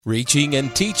Reaching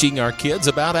and teaching our kids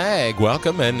about ag.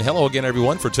 Welcome and hello again,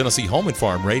 everyone, for Tennessee Home and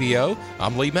Farm Radio.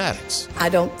 I'm Lee Maddox. I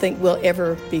don't think we'll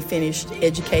ever be finished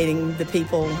educating the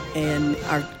people and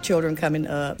our children coming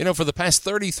up. You know, for the past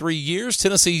 33 years,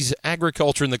 Tennessee's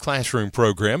Agriculture in the Classroom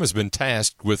program has been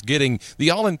tasked with getting the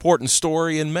all-important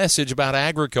story and message about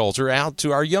agriculture out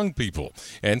to our young people.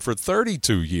 And for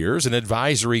 32 years, an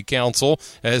advisory council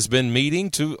has been meeting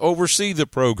to oversee the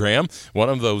program. One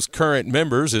of those current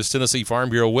members is Tennessee Farm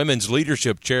Bureau Women's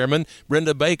Leadership Chairman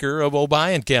Brenda Baker of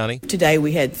Obion County. Today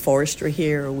we had forestry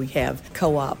here, we have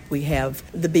co-op, we have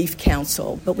the Beef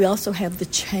Council, but we also have the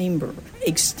Chamber,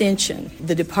 Extension,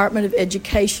 the Department of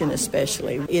Education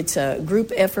especially. It's a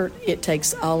group effort. It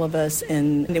takes all of us,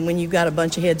 and then when you've got a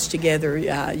bunch of heads together,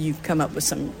 you've come up with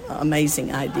some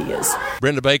amazing ideas.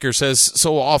 Brenda Baker says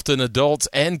so often adults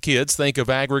and kids think of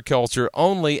agriculture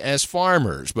only as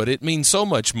farmers, but it means so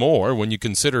much more when you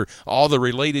consider all the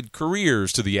related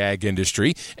careers to the ag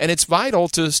industry, and it's vital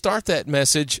to start that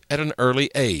message at an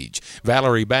early age.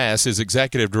 Valerie Bass is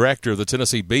Executive Director of the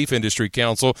Tennessee Beef Industry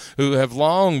Council, who have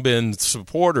long been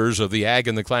supporters of the Ag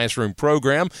in the Classroom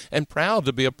program and proud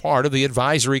to be a part of the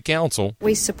Advisory Council.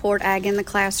 We support Ag in the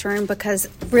Classroom because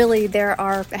really they're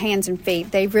our hands and feet.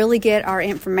 They really get our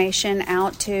information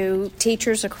out to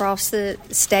teachers across the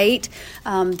state.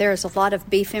 There's a lot of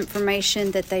beef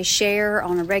information that they share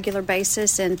on a regular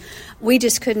basis, and we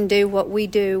just couldn't do what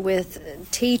we do with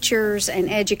teachers and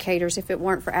educators if it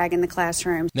weren't for Ag in the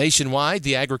Classroom. Nationwide,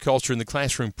 the Agriculture in the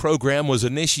Classroom program was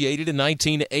initiated in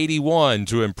 1981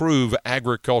 to improve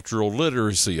agricultural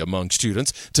literacy among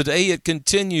students. Today, it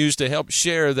continues to help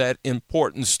share that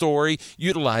important story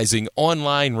utilizing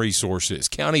online resources,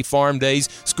 county farm days,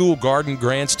 school garden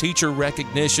grants, teacher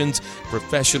recognitions,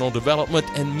 professional development,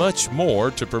 and much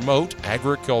more to promote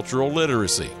agricultural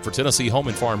literacy. For Tennessee Home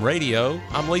and Farm Radio,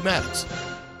 I'm Lee Maddox.